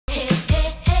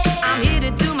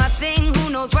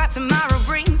tomorrow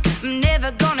brings. I'm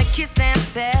never gonna kiss and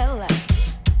tell.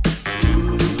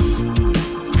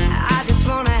 I just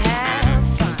wanna have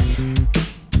fun.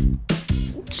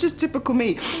 It's just typical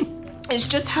me. It's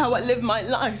just how I live my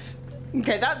life.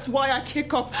 Okay, that's why I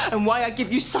kick off and why I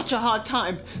give you such a hard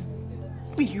time.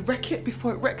 Will you wreck it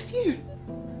before it wrecks you?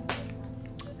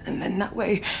 And then that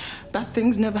way, bad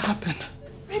things never happen.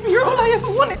 Maybe you're all I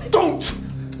ever wanted. Don't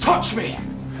touch me!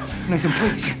 Nathan,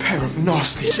 please. You pair of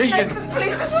nasty cheating. Nathan,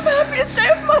 please, this was the happiest day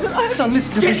of my life. Son,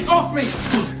 listen to me. Get off me!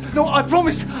 No, I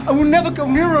promise I will never go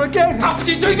near her again. How could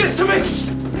you do this to me?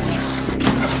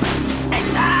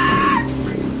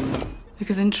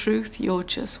 Because in truth, you're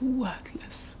just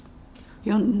worthless.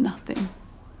 You're nothing.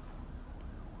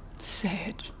 Say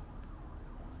it.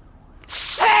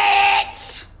 Say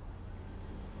it!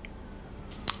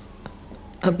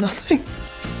 I'm nothing.